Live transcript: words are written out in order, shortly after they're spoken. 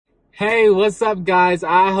Hey, what's up, guys?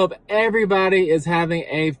 I hope everybody is having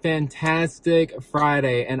a fantastic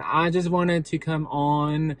Friday. And I just wanted to come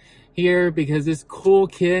on here because this cool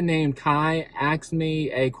kid named Kai asked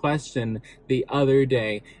me a question the other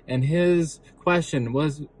day. And his question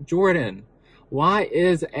was, Jordan, why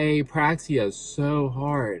is Apraxia so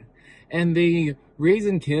hard? And the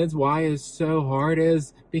reason, kids, why it's so hard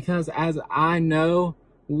is because, as I know,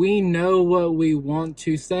 we know what we want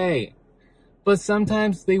to say. But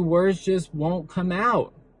sometimes the words just won't come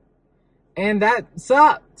out. And that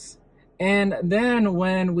sucks. And then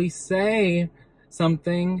when we say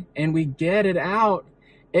something and we get it out,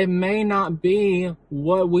 it may not be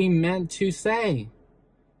what we meant to say.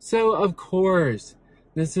 So, of course,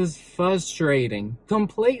 this is frustrating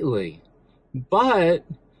completely. But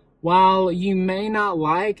while you may not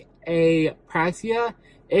like Apraxia,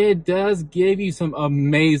 it does give you some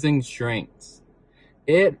amazing strengths.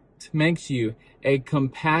 It makes you a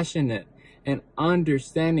compassionate and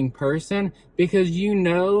understanding person because you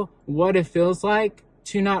know what it feels like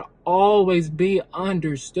to not always be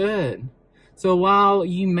understood. So while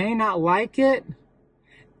you may not like it,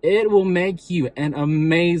 it will make you an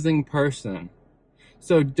amazing person.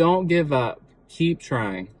 So don't give up. Keep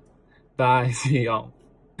trying. Bye. See y'all.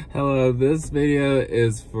 Hello, this video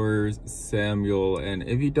is for Samuel, and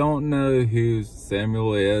if you don't know who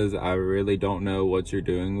Samuel is, I really don't know what you're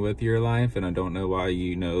doing with your life, and I don't know why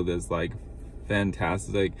you know this like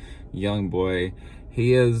fantastic young boy.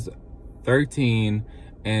 He is 13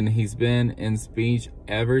 and he's been in speech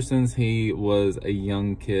ever since he was a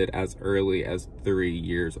young kid, as early as 3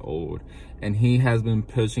 years old, and he has been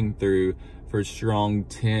pushing through for strong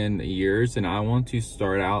 10 years. And I want to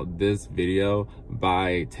start out this video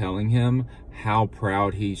by telling him how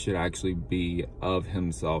proud he should actually be of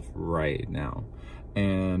himself right now.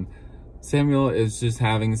 And Samuel is just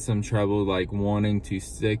having some trouble like wanting to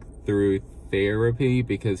stick through therapy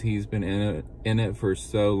because he's been in it for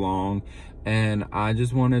so long. And I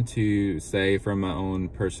just wanted to say, from my own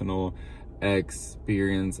personal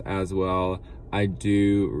experience as well, I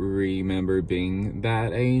do remember being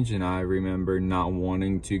that age, and I remember not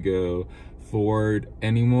wanting to go forward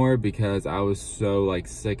anymore because I was so like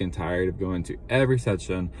sick and tired of going to every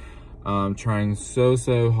session, trying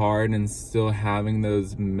so hard and still having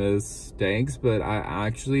those mistakes. But I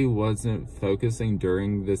actually wasn't focusing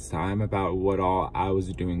during this time about what all I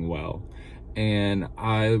was doing well. And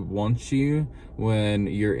I want you, when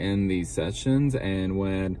you're in these sessions and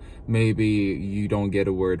when maybe you don't get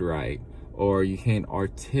a word right, or you can't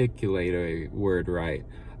articulate a word right,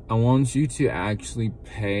 I want you to actually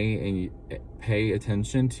pay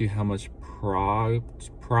attention to how much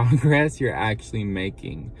progress you're actually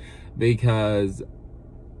making. Because,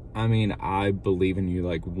 I mean, I believe in you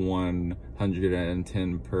like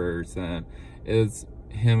 110%. It's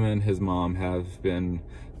him and his mom have been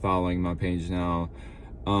following my page now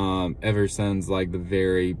ever since like the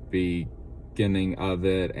very beginning of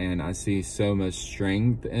it, and I see so much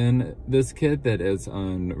strength in this kid that is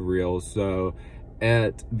unreal. So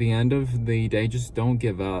at the end of the day, just don't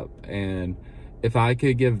give up. And if I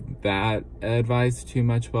could give that advice to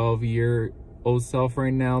my 12-year-old self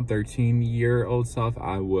right now, 13-year-old self,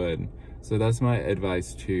 I would. So that's my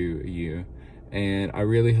advice to you, and I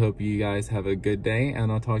really hope you guys have a good day,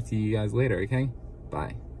 and I'll talk to you guys later. Okay,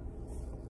 bye.